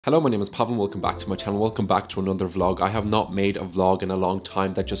Hello, my name is Pavan. Welcome back to my channel. Welcome back to another vlog. I have not made a vlog in a long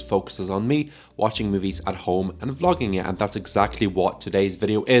time that just focuses on me watching movies at home and vlogging it, and that's exactly what today's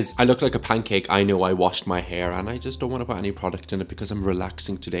video is. I look like a pancake. I know I washed my hair and I just don't want to put any product in it because I'm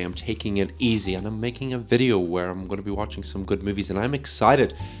relaxing today. I'm taking it easy and I'm making a video where I'm going to be watching some good movies, and I'm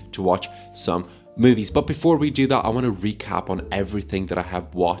excited to watch some movies. But before we do that, I want to recap on everything that I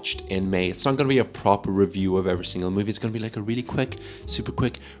have watched in May. It's not going to be a proper review of every single movie. It's going to be like a really quick, super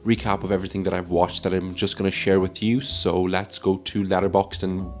quick recap of everything that I've watched that I'm just going to share with you. So let's go to Letterboxd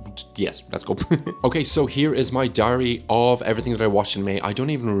and yes, let's go. Okay, so here is my diary of everything that I watched in May. I don't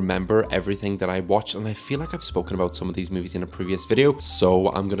even remember everything that I watched, and I feel like I've spoken about some of these movies in a previous video, so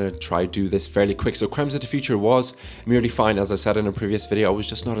I'm gonna try to do this fairly quick. So Crimes of the Future was merely fine. As I said in a previous video, I was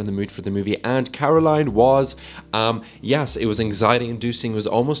just not in the mood for the movie. And Caroline was, yes, it was anxiety inducing. It was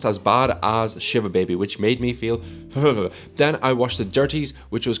almost as bad as Shiver Baby, which made me feel Then I watched The Dirties,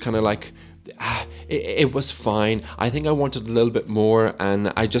 which was kind of like, it was fine. I think I wanted a little bit more,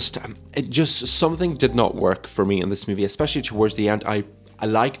 and something did not work for me in this movie, especially towards the end. I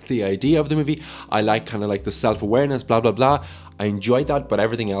liked the idea of the movie. I liked kind of like the self-awareness, blah blah blah. I enjoyed that, but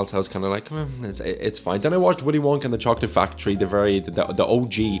everything else I was kind of like, it's fine. Then I watched Willy Wonka and the Chocolate Factory, the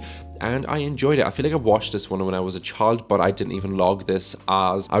OG, and I enjoyed it. I feel like I watched this one when I was a child, but I didn't even log this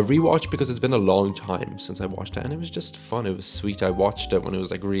as a rewatch because it's been a long time since I watched it, and it was just fun. It was sweet. I watched it when it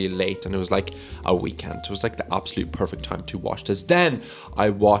was like really late, and it was like a weekend. It was like the absolute perfect time to watch this. Then I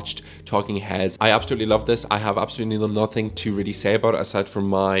watched Talking Heads. I absolutely love this. I have absolutely nothing to really say about it aside from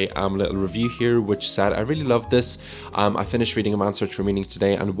my little review here, which said I really love this. I finished reading A Man's Search for Meaning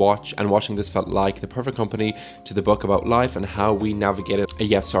today, and watching this felt like the perfect company to the book about life and how we navigate it.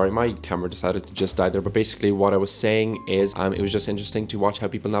 Yeah, sorry, my camera decided to just die there, but basically what I was saying is it was just interesting to watch how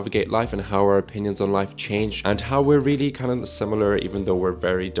people navigate life and how our opinions on life change and how we're really kind of similar even though we're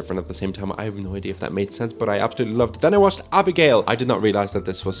very different at the same time. I have no idea if that made sense, but I absolutely loved it. Then I watched Abigail. I did not realize that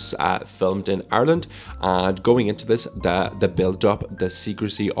this was filmed in Ireland, and going into this, the build up, the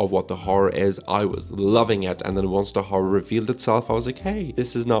secrecy of what the horror is, I was loving it. And then once the horror revealed itself, I was like, hey,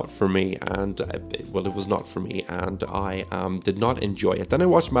 this is not for me. And well, it was not for me, and I did not enjoy it. Then I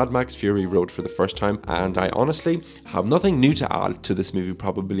watched Mad Max Fury Road for the first time, and I honestly have nothing new to add to this movie,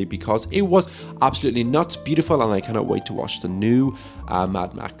 probably because it was absolutely nuts beautiful, and I cannot wait to watch the new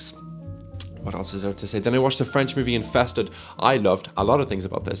Mad Max. What else is there to say? Then I watched the French movie Infested. I loved a lot of things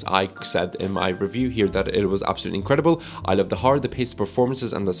about this. I said in my review here that it was absolutely incredible. I love the horror, the pace, the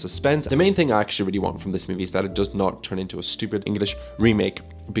performances, and the suspense. The main thing I actually really want from this movie is that it does not turn into a stupid English remake,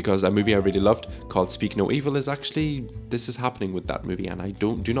 because a movie I really loved called Speak No Evil is actually, this is happening with that movie, and I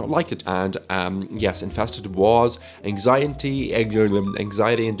do not like it. And yes, Infested was anxiety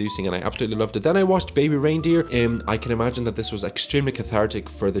inducing, and I absolutely loved it. Then I watched Baby Reindeer. I can imagine that this was extremely cathartic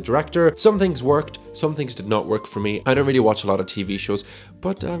for the director. Some things worked, some things did not work for me. I don't really watch a lot of TV shows,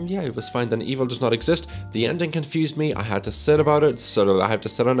 but yeah, it was fine. Then Evil Does Not Exist. The ending confused me. I had to sit about it, so I had to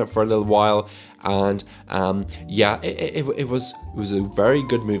sit on it for a little while, and yeah, it was a very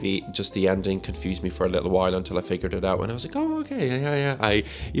good movie. Just the ending confused me for a little while until I figured it out, and I was like, oh, okay, yeah.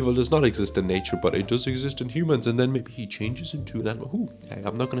 Evil does not exist in nature, but it does exist in humans, and then maybe he changes into an animal. Ooh,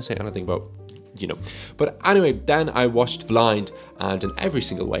 I'm not going to say anything about, you know. But anyway, then I watched Blind, and in every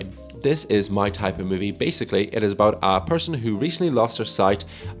single way, this is my type of movie. Basically, it is about a person who recently lost her sight,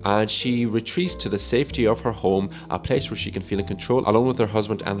 and she retreats to the safety of her home, a place where she can feel in control, alone with her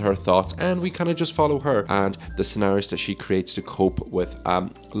husband and her thoughts, and we kind of just follow her and the scenarios that she creates to cope with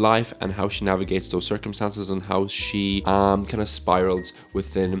life, and how she navigates those circumstances, and how she kind of spirals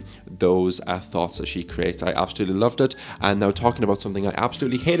within those thoughts that she creates. I absolutely loved it. And now talking about something I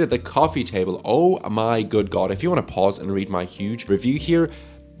absolutely hated, The Coffee Table. Oh my good God. If you want to pause and read my huge review here,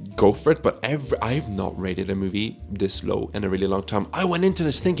 go for it. But I've not rated a movie this low in a really long time. I went into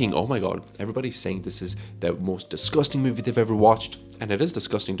this thinking, oh my God, everybody's saying this is the most disgusting movie they've ever watched. And it is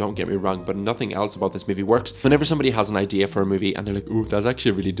disgusting, don't get me wrong, but nothing else about this movie works. Whenever somebody has an idea for a movie and they're like, ooh, that's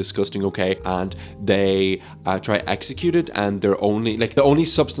actually really disgusting, okay, and they try to execute it, and they're only, like, the only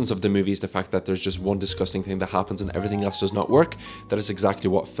substance of the movie is the fact that there's just one disgusting thing that happens and everything else does not work. That is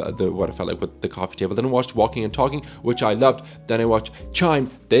exactly what it felt like with The Coffee Table. Then I watched Walking and Talking, which I loved. Then I watched Chime.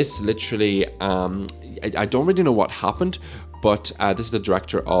 This literally, I don't really know what happened, but this is the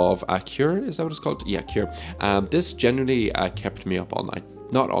director of Cure, is that what it's called? Yeah, Cure. This generally kept me up all night.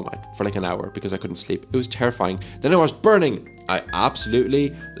 Not all night, for like an hour, because I couldn't sleep. It was terrifying. Then I watched Burning. I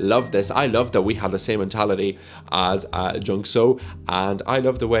absolutely love this. I love that we had the same mentality as Jung So, and I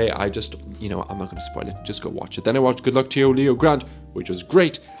love the way I just, you know, I'm not going to spoil it, just go watch it. Then I watched Good Luck to You, Leo Grant, which was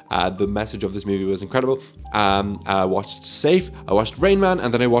great. The message of this movie was incredible. I watched Safe, I watched Rain Man,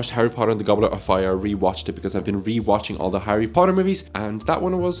 and then I watched Harry Potter and the Goblet of Fire. I rewatched it because I've been rewatching all the Harry Potter movies, and that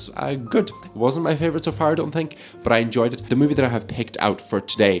one was good. It wasn't my favorite so far, I don't think, but I enjoyed it. The movie that I have picked out for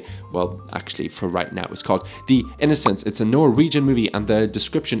today, well, actually for right now, is called The Innocents. It's a Norwegian movie, and the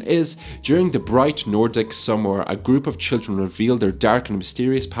description is: during the bright Nordic summer, a group of children reveal their dark and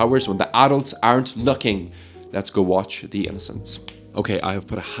mysterious powers when the adults aren't looking. Let's go watch The Innocents. Okay, I have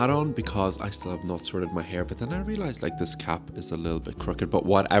put a hat on because I still have not sorted my hair, but then I realized like this cap is a little bit crooked, but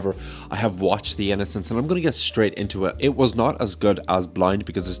whatever. I have watched The Innocents and I'm gonna get straight into it. It was not as good as Blind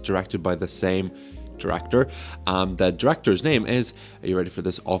because it's directed by the same director. The director's name is, are you ready for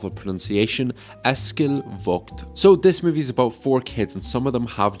this awful pronunciation? Eskil Vogt. So this movie is about 4 kids and some of them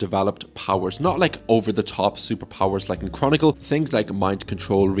have developed powers, not like over the top superpowers like in Chronicle, things like mind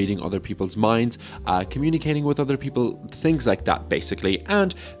control, reading other people's minds, communicating with other people, things like that basically.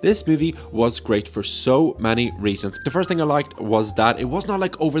 And this movie was great for so many reasons. The first thing I liked was that it was not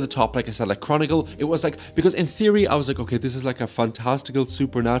like over the top, like I said, like Chronicle. It was like, because in theory I was like, okay, this is like a fantastical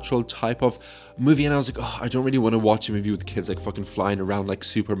supernatural type of movie, and I was like, oh, I don't really want to watch a movie with kids like fucking flying around like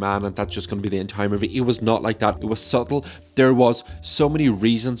Superman and that's just going to be the entire movie. It was not like that. It was subtle. There was so many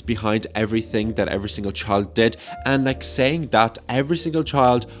reasons behind everything that every single child did, and like saying that every single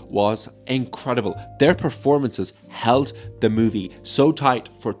child was incredible. Their performances held the movie so tight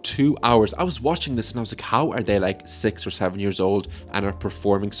for 2 hours. I was watching this and I was like, how are they like 6 or 7 years old and are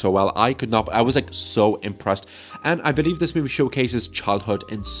performing so well? I could not, I was like so impressed. And I believe this movie showcases childhood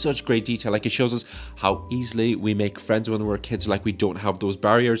in such great detail. Like it shows us how easily we make friends when we're kids, like we don't have those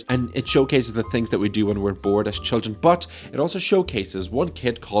barriers, and it showcases the things that we do when we're bored as children. But it also showcases one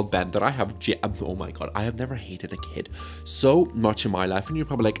kid called Ben that I have, oh my god, I have never hated a kid so much in my life. And you're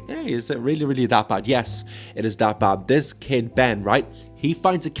probably like, hey, is it really that bad? Yes, it is that bad. This kid Ben, right, he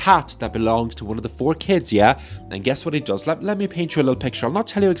finds a cat that belongs to one of the 4 kids, yeah? And guess what he does? Let me paint you a little picture. I'll not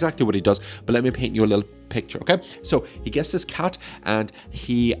tell you exactly what he does, but let me paint you a little picture, okay? So he gets this cat and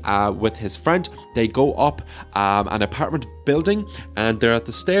he, with his friend, they go up an apartment building and they're at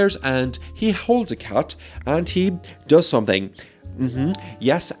the stairs and he holds a cat and he does something.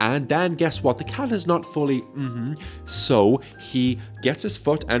 Yes, and then guess what? The cat is not fully so he gets his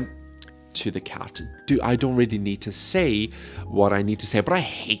foot and to the cat. I don't really need to say what I need to say, but I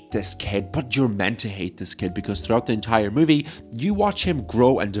hate this kid. But you're meant to hate this kid because throughout the entire movie, you watch him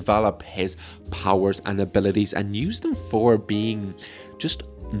grow and develop his powers and abilities and use them for being just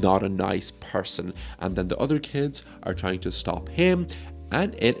not a nice person. And then the other kids are trying to stop him.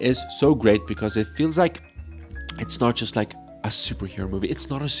 And it is so great because it feels like it's not just like a superhero movie.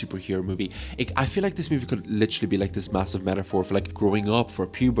 It's not a superhero movie. I feel like this movie could literally be like this massive metaphor for like growing up, for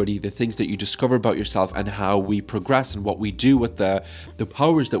puberty, the things that you discover about yourself and how we progress and what we do with the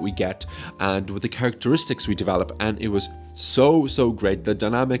powers that we get and with the characteristics we develop. And it was so great. The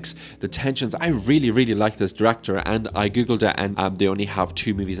dynamics, the tensions. I really like this director, and I googled it and they only have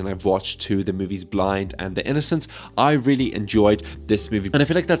 2 movies and I've watched 2, the movies Blind and The Innocents. I really enjoyed this movie and I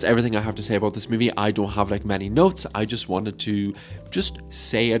feel like that's everything I have to say about this movie. I don't have like many notes. I just wanted to just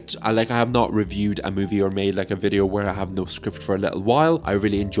say it. I have not reviewed a movie or made like a video where I have no script for a little while. I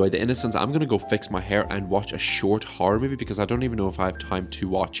really enjoyed The Innocents. I'm gonna go fix my hair and watch a short horror movie because I don't even know if I have time to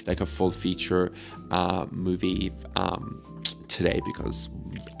watch like a full feature movie today because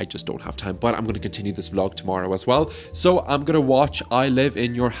I just don't have time. But I'm going to continue this vlog tomorrow as well. So I'm going to watch I Live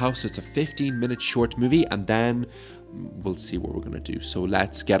in Your House. It's a 15-minute short movie and then we'll see what we're gonna do. So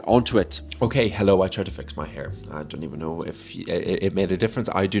let's get onto it. Okay, hello, I tried to fix my hair. I don't even know if it made a difference.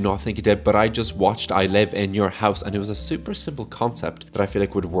 I do not think it did, but I just watched I Live in Your House and it was a super simple concept that I feel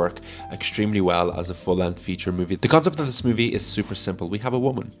like would work extremely well as a full-length feature movie. The concept of this movie is super simple. We have a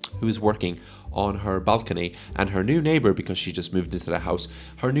woman who is working on her balcony and her new neighbor, because she just moved into the house,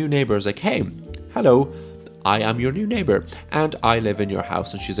 her new neighbor is like, hey, hello, I am your new neighbor and I live in your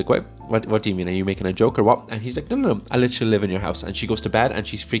house. And she's like, wait, what do you mean? Are you making a joke or what? And he's like, no, I literally live in your house. And she goes to bed and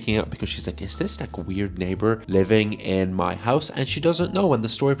she's freaking out because she's like, is this like a weird neighbor living in my house? And she doesn't know. And the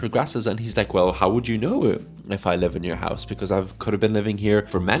story progresses and he's like, well, how would you know if I live in your house? Because I could have been living here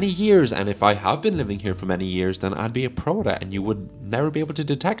for many years. And if I have been living here for many years, then I'd be a pro at it and you would never be able to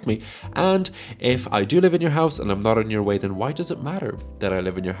detect me. And if I do live in your house and I'm not in your way, then why does it matter that I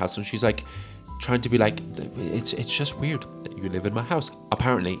live in your house? And she's like, trying to be like, it's just weird that you live in my house.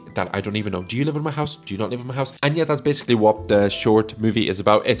 Apparently, that I don't even know. Do you live in my house? Do you not live in my house? And yeah, that's basically what the short movie is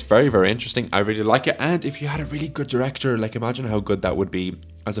about. It's very, very interesting. I really like it. And if you had a really good director, like imagine how good that would be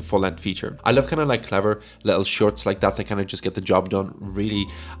as a full-length feature. I love kind of like clever little shorts like that kind of just get the job done really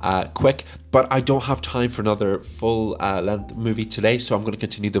quick, but I don't have time for another full-length movie today, so I'm going to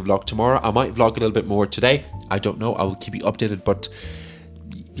continue the vlog tomorrow. I might vlog a little bit more today. I don't know. I will keep you updated, but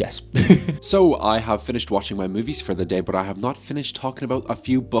yes. So I have finished watching my movies for the day, but I have not finished talking about a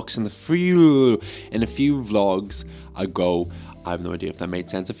few books. In a few vlogs ago, I have no idea if that made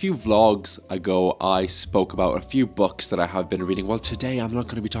sense. A few vlogs ago, I spoke about a few books that I have been reading. Well, today I'm not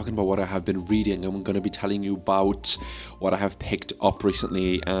going to be talking about what I have been reading. I'm going to be telling you about what I have picked up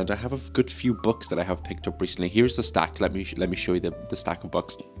recently, and I have a good few books that I have picked up recently. Here's the stack. Let me show you the stack of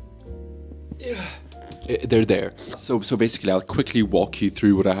books. Yeah. They're there. So basically I'll quickly walk you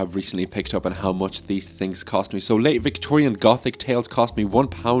through what I have recently picked up and how much these things cost me. So late Victorian Gothic tales cost me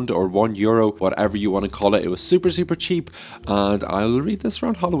 £1 or €1, whatever you want to call it. It was super cheap, and I'll read this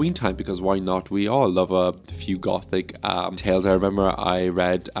around Halloween time because why not? We all love a few Gothic tales. I remember I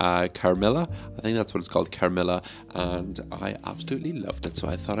read Carmilla. I think that's what it's called, Carmilla, and I absolutely loved it, so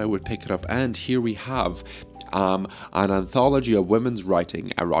I thought I would pick it up. And here we have an anthology of women's writing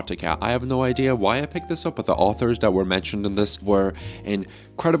erotica. I have no idea why I picked this up, but the authors that were mentioned in this were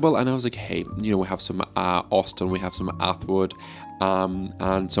incredible, and I was like, hey, you know, we have some Austen, we have some Atwood,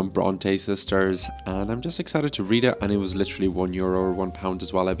 and some Bronte sisters, and I'm just excited to read it. And it was literally €1 or £1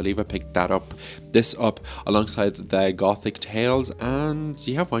 as well. I believe I picked this up alongside the Gothic tales, and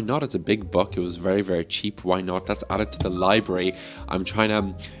yeah, why not? It's a big book. It was very cheap. Why not? That's added to the library. I'm trying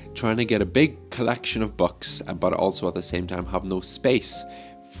to get a big collection of books, but also at the same time have no space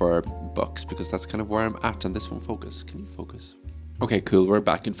for books, because that's kind of where I'm at. And this won't focus. Can you focus? Okay, cool, we're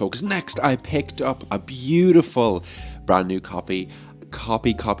back in focus. Next, I picked up a beautiful brand new copy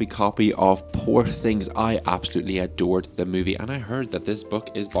of Poor Things. I absolutely adored the movie, and I heard that this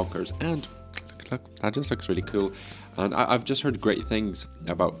book is bonkers, and look, that just looks really cool. And I've just heard great things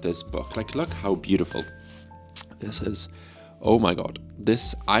about this book. Like, look how beautiful this is. Oh my god,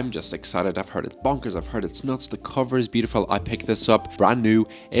 this, I'm just excited. I've heard it's bonkers, I've heard it's nuts. The cover is beautiful. I picked this up brand new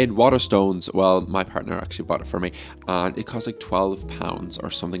in Waterstones. Well, my partner actually bought it for me, and it cost like £12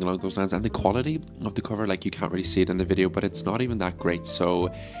 or something along those lines. And the quality of the cover, like, you can't really see it in the video, but it's not even that great. So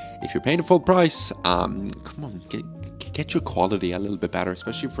if you're paying a full price, come on, get your quality a little bit better,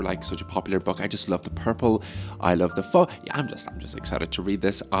 especially for like such a popular book. I just love the purple. I love the font. Yeah, I'm just excited to read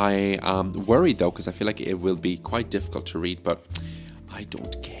this. I am worried though, because I feel like it will be quite difficult to read, but I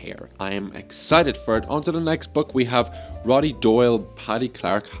don't care. I am excited for it. On to the next book. We have Roddy Doyle, Paddy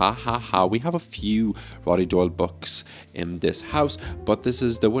Clark. Ha ha ha. We have a few Roddy Doyle books in this house, but this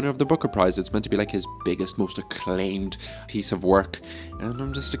is the winner of the Booker Prize. It's meant to be like his biggest, most acclaimed piece of work, and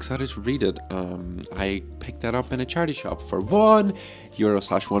I'm just excited to read it. I picked that up in a charity shop for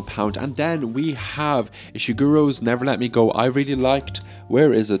 €1/£1, and then we have Ishiguro's Never Let Me Go. I really liked.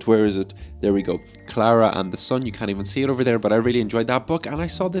 Where is it? There we go. Clara and the Sun. You can't even see it over there, but I really enjoyed that book, and I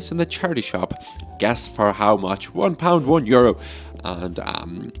saw this in the charity shop. Guess for how much? £1, €1. And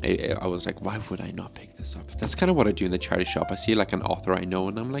I was like, why would I not pick this up? That's kind of what I do in the charity shop. I see like an author I know,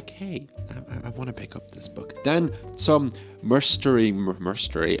 and I'm like, hey, I want to pick up this book. Then some mystery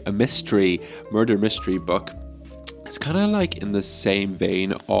murder mystery book. It's kind of like in the same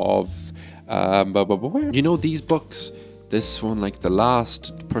vein of you know these books. This one, like The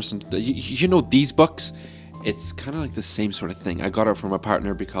Last Person, you know these books? It's kind of like the same sort of thing. I got it from a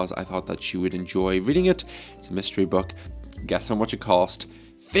partner because I thought that she would enjoy reading it. It's a mystery book. Guess how much it cost?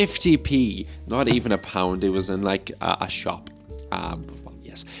 50p, not even £1. It was in like a shop. Well,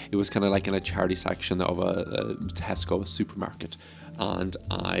 yes, it was kind of like in a charity section of a Tesco, a supermarket. And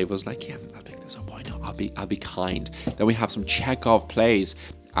I was like, yeah, I'll pick this up. Why not? I'll be kind. Then we have some Chekhov plays.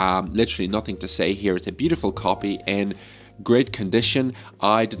 Literally nothing to say here. It's a beautiful copy in great condition.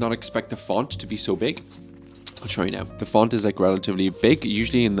 I did not expect the font to be so big. I'll show you now. The font is like relatively big.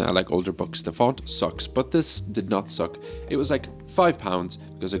 Usually in like older books, the font sucks, but this did not suck. It was like £5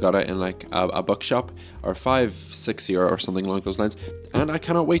 because I got it in like a bookshop, or €5.60 or something along those lines. And I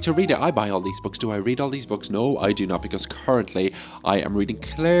cannot wait to read it. I buy all these books. Do I read all these books? No, I do not, because currently I am reading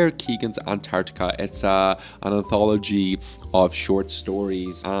Claire Keegan's Antarctica. It's an anthology of short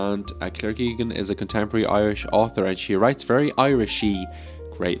stories, and Claire Keegan is a contemporary Irish author, and she writes very Irishy.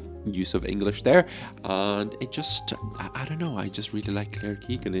 Great use of English there, and it just, I don't know, I just really like Claire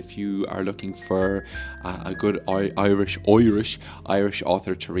Keegan. If you are looking for a good Irish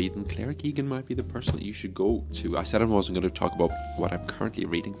author to read, then Claire Keegan might be the person that you should go to. I said I wasn't going to talk about what I'm currently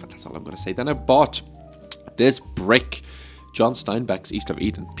reading, but that's all I'm going to say. Then I bought this brick, John Steinbeck's East of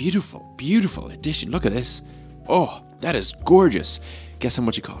Eden. Beautiful edition. Look at this. Oh, that is gorgeous. Guess how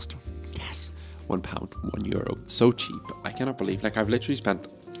much it cost? Yes, £1, €1. So cheap. I cannot believe, like, I've literally spent,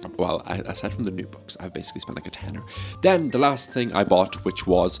 well, aside from the new books, I've basically spent like a tenner. Then the last thing I bought, which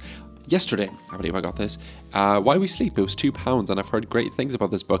was yesterday, I believe I got this, Why We Sleep. It was £2, and I've heard great things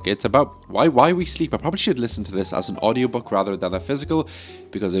about this book. It's about why we sleep. I probably should listen to this as an audiobook rather than a physical,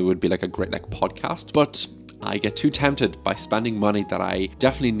 because it would be like a great like podcast, but I get too tempted by spending money that I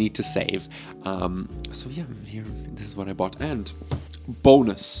definitely need to save. So yeah, here, this is what I bought. And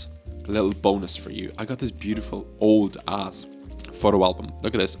bonus, a little bonus for you. I got this beautiful old ass photo album.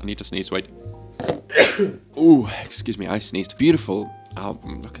 Look at this. I need to sneeze, wait. Ooh, excuse me, I sneezed. Beautiful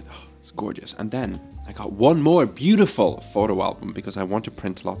album. Look at that. Oh, it's gorgeous. And then I got one more beautiful photo album because I want to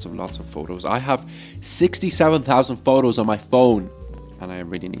print lots of photos. I have 67,000 photos on my phone, and I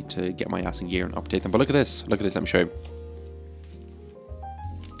really need to get my ass in gear and update them. But look at this. Look at this. Let me show you.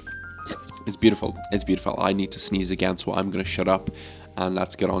 It's beautiful. It's beautiful. I need to sneeze again, so I'm going to shut up and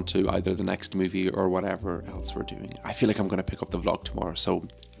let's get on to either the next movie or whatever else we're doing. I feel like I'm going to pick up the vlog tomorrow, so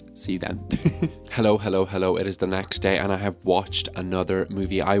see you then. Hello. It is the next day and I have watched another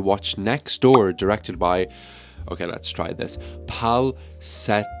movie. I watched Next Door, directed by, okay, let's try this,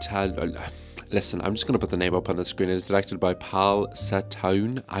 paulxkolobov. Listen, I'm just going to put the name up on the screen. It is directed by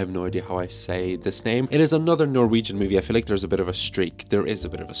paulxkolobov. I have no idea how I say this name. It is another Norwegian movie. I feel like there's a bit of a streak. There is a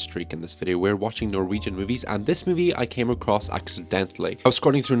bit of a streak in this video. We're watching Norwegian movies, and this movie I came across accidentally. I was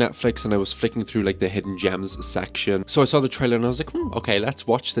scrolling through Netflix and I was flicking through like the hidden gems section. So I saw the trailer and I was like, okay, let's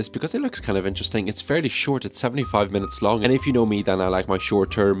watch this because it looks kind of interesting. It's fairly short. It's 75 minutes long. And if you know me, then I like my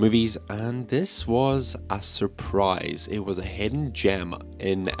shorter movies. And this was a surprise. It was a hidden gem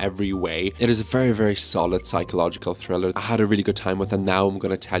in every way. It is a very solid psychological thriller. I had a really good time with it, and now I'm going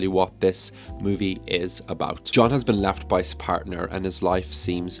to tell you what this movie is about. John has been left by his partner and his life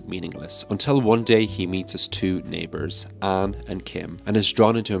seems meaningless until one day he meets his two neighbors, Anne and Kim, and is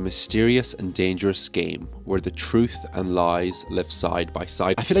drawn into a mysterious and dangerous game where the truth and lies live side by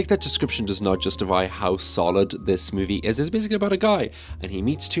side. I feel like that description does not justify how solid this movie is. It's basically about a guy and he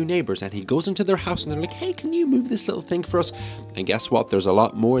meets two neighbors and he goes into their house and they're like, hey, can you move this little thing for us? And guess what? There's a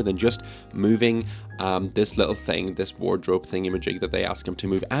lot more than just moving this little thing, this wardrobe thingamajig that they ask him to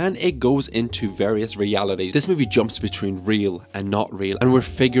move, and it goes into various realities. This movie jumps between real and not real, and we're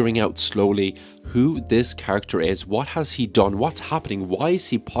figuring out slowly who this character is, what has he done, what's happening, why is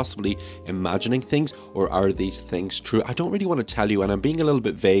he possibly imagining things, or are these things true? I don't really want to tell you, and I'm being a little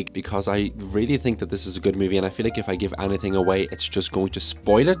bit vague because I really think that this is a good movie, and I feel like if I give anything away, it's just going to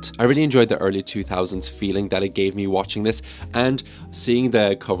spoil it. I really enjoyed the early 2000s feeling that it gave me watching this, and seeing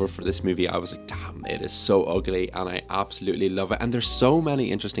the cover for this movie, I was like, damn, it is so ugly, and I absolutely love it. And there's so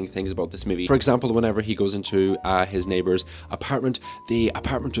many interesting things about this movie. For example, whenever he goes into his neighbor's apartment, the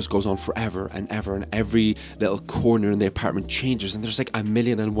apartment just goes on forever and ever, and every little corner in the apartment changes, and there's like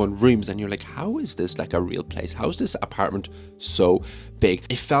 1,000,001 rooms, and you're like, how is this like a real place? How is this apartment so big?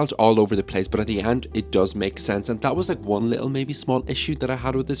 It felt all over the place, but at the end it does make sense, and that was like one little maybe small issue that I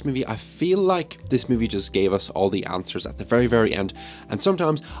had with this movie. I feel like this movie just gave us all the answers at the very end, and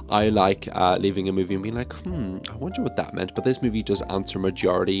sometimes I like leaving a movie and being like, I wonder what that meant, but this movie does answer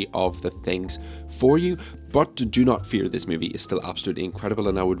majority of the things for you. But do not fear, this movie is still absolutely incredible,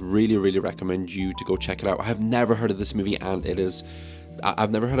 and I would really recommend you to go check it out. I have never heard of this movie, and it is,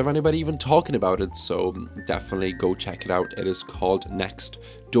 I've never heard of anybody even talking about it, so definitely go check it out. It is called Next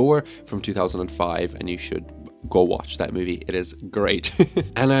Door from 2005, and you should go watch that movie. It is great.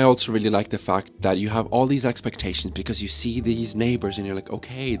 And I also really like the fact that you have all these expectations because you see these neighbors and you're like,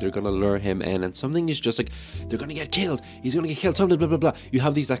 okay, they're gonna lure him in, and something is just like, they're gonna get killed, he's gonna get killed, something, blah blah blah. You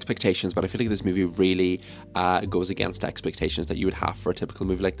have these expectations, but I feel like this movie really goes against the expectations that you would have for a typical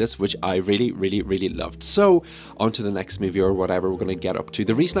movie like this, which I really loved. So on to the next movie or whatever we're gonna get up to.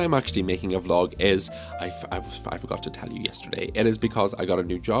 The reason I'm actually making a vlog is I forgot to tell you yesterday. It is because I got a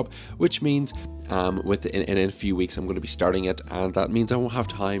new job, which means in a few weeks I'm going to be starting it, and that means I won't have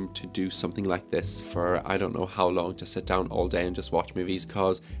time to do something like this for I don't know how long, to sit down all day and just watch movies,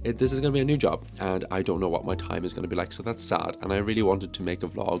 because this is going to be a new job and I don't know what my time is going to be like, so that's sad. And I really wanted to make a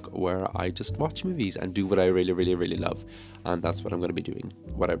vlog where I just watch movies and do what I really love, and that's what I'm going to be doing,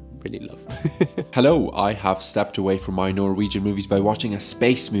 what I really love. Hello, I have stepped away from my Norwegian movies by watching a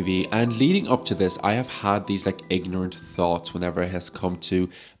space movie, and leading up to this I have had these like ignorant thoughts whenever it has come to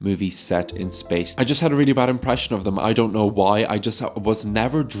movies set in space. I just had a really bad impression of them. I don't know why. I just was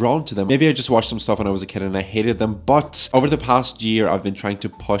never drawn to them. Maybe I just watched some stuff when I was a kid and I hated them, but over the past year I've been trying to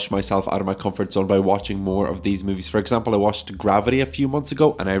push myself out of my comfort zone by watching more of these movies. For example, I watched Gravity a few months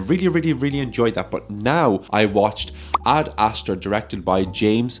ago and I really enjoyed that, but now I watched Ad Astra, directed by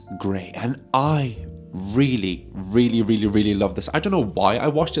James Gray, and I really love this. I don't know why I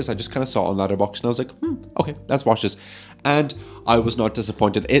watched this. I just kind of saw it on Letterboxd and I was like, okay, let's watch this. And I was not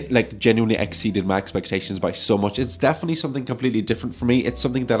disappointed. It like genuinely exceeded my expectations by so much. It's definitely something completely different for me. It's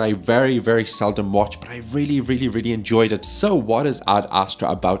something that I very seldom watch, but I really enjoyed it. So what is Ad Astra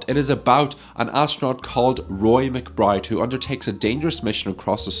about? It is about an astronaut called Roy McBride who undertakes a dangerous mission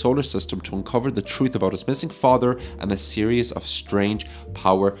across the solar system to uncover the truth about his missing father and a series of strange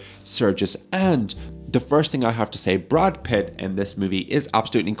power surges. And the first thing I have to say, Brad Pitt in this movie is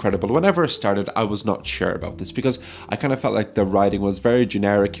absolutely incredible. Whenever it started, I was not sure about this because I kind of felt like the writing was very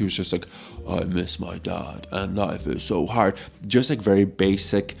generic. He was just like, I miss my dad and life is so hard. Just like very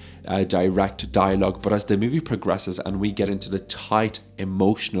basic, direct dialogue. But as the movie progresses and we get into the tight,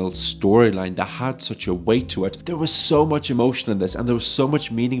 emotional storyline that had such a weight to it, there was so much emotion in this and there was so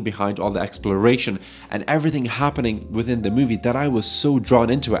much meaning behind all the exploration and everything happening within the movie that I was so drawn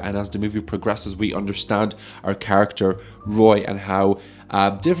into it. And as the movie progresses, we understand our character Roy and how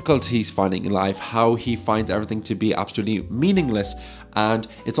difficult he's finding in life, how he finds everything to be absolutely meaningless. And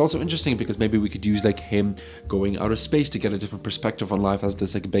it's also interesting because maybe we could use like him going out of space to get a different perspective on life as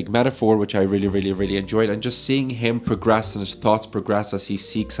this like big metaphor, which I really enjoyed. And just seeing him progress and his thoughts progress as he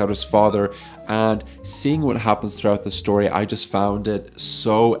seeks out his father and seeing what happens throughout the story, I just found it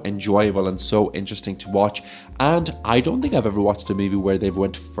so enjoyable and so interesting to watch. And I don't think I've ever watched a movie where they've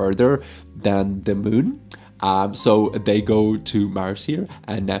went further than the moon. So they go to Mars here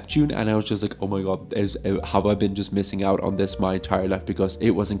and Neptune, and I was just like, oh my god, have I been just missing out on this my entire life? Because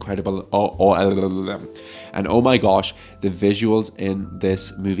it was incredible. And oh my gosh, the visuals in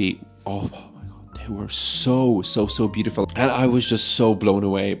this movie, oh my god, they were so beautiful. And I was just so blown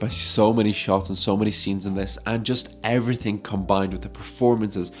away by so many shots and so many scenes in this, and just everything combined with the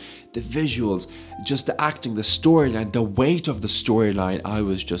performances, the visuals, just the acting, the storyline, the weight of the storyline. I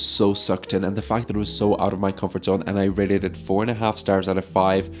was just so sucked in, and the fact that it was so out of my comfort zone, and I rated it 4.5 stars out of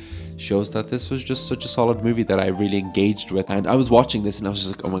 5 shows that this was just such a solid movie that I really engaged with. And I was watching this and I was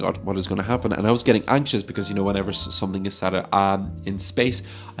just like, oh my god, what is going to happen? And I was getting anxious because, you know, whenever something is set in space,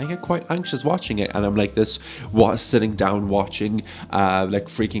 I get quite anxious watching it, and I'm like this, sitting down watching, like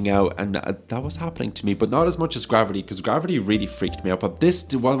freaking out, and that was happening to me, but not as much as Gravity, because Gravity really freaked me out. But this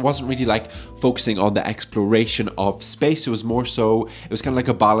wasn't really like focusing on the exploration of space. It was more so, it was kind of like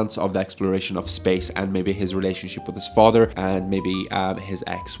a balance of the exploration of space and maybe his relationship with his father and maybe his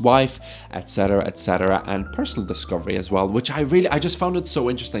ex-wife, etc, and personal discovery as well, which I just found it so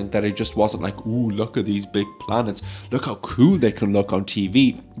interesting that it just wasn't like, ooh, look at these big planets, look how cool they can look on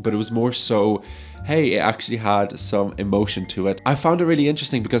TV, but it was more so, hey, it actually had some emotion to it. I found it really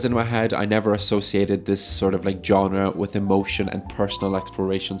interesting because in my head, I never associated this sort of like genre with emotion and personal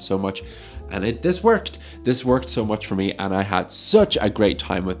exploration so much. And this worked so much for me, and I had such a great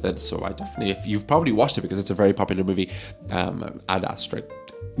time with it. So I definitely, if you've probably watched it because it's a very popular movie, Ad Astra,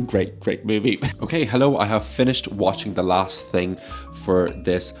 great movie. Okay, hello, I have finished watching the last thing for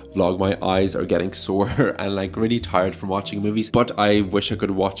this vlog. My eyes are getting sore and like really tired from watching movies, but I wish I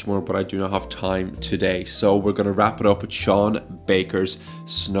could watch more, but I do not have time today. So we're gonna wrap it up with Sean Baker's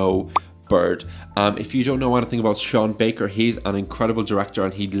Snowbird. If you don't know anything about Sean Baker, he's an incredible director,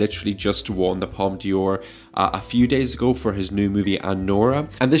 and he literally just won the Palme d'Or a few days ago for his new movie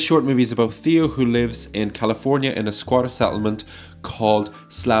Anora. And this short movie is about Theo, who lives in California in a squatter settlement called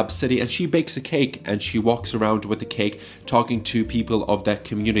Slab City, and she bakes a cake and she walks around with the cake talking to people of that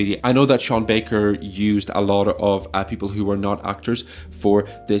community. I know that Sean Baker used a lot of people who were not actors for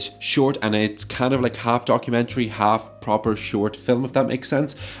this short, and it's kind of like half documentary, half proper short film, if that makes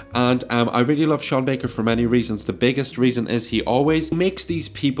sense. And I really love Sean Baker for many reasons. The biggest reason is he always makes these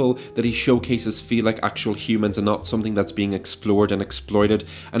people that he showcases feel like actual humans and not something that's being explored and exploited.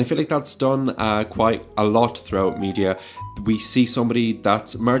 And I feel like that's done quite a lot throughout media. We see somebody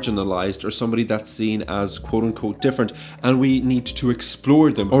that's marginalized or somebody that's seen as quote unquote different, and we need to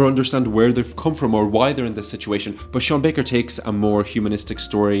explore them or understand where they've come from or why they're in this situation. But Sean Baker takes a more humanistic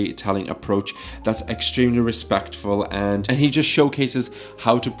storytelling approach that's extremely respectful, and he just showcases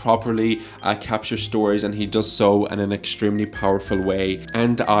how to properly capture stories, and he does so in an extremely powerful way,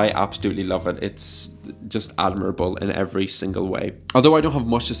 and I absolutely love it. It's just admirable in every single way. Although I don't have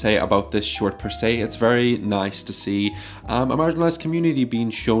much to say about this short per se, it's very nice to see a marginalized community being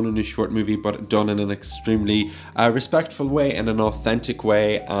shown in a short movie, but done in an extremely respectful way, in an authentic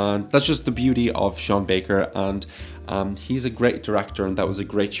way, and that's just the beauty of Sean Baker. And he's a great director, and that was a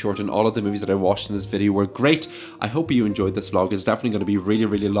great short, and all of the movies that I watched in this video were great. I hope you enjoyed this vlog. It's definitely going to be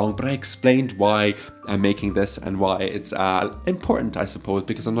really long, but I explained why I'm making this and why it's important, I suppose,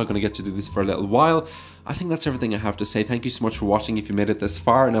 because I'm not going to get to do this for a little while. I think that's everything I have to say. Thank you so much for watching if you made it this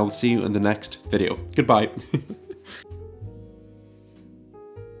far, and I will see you in the next video. Goodbye.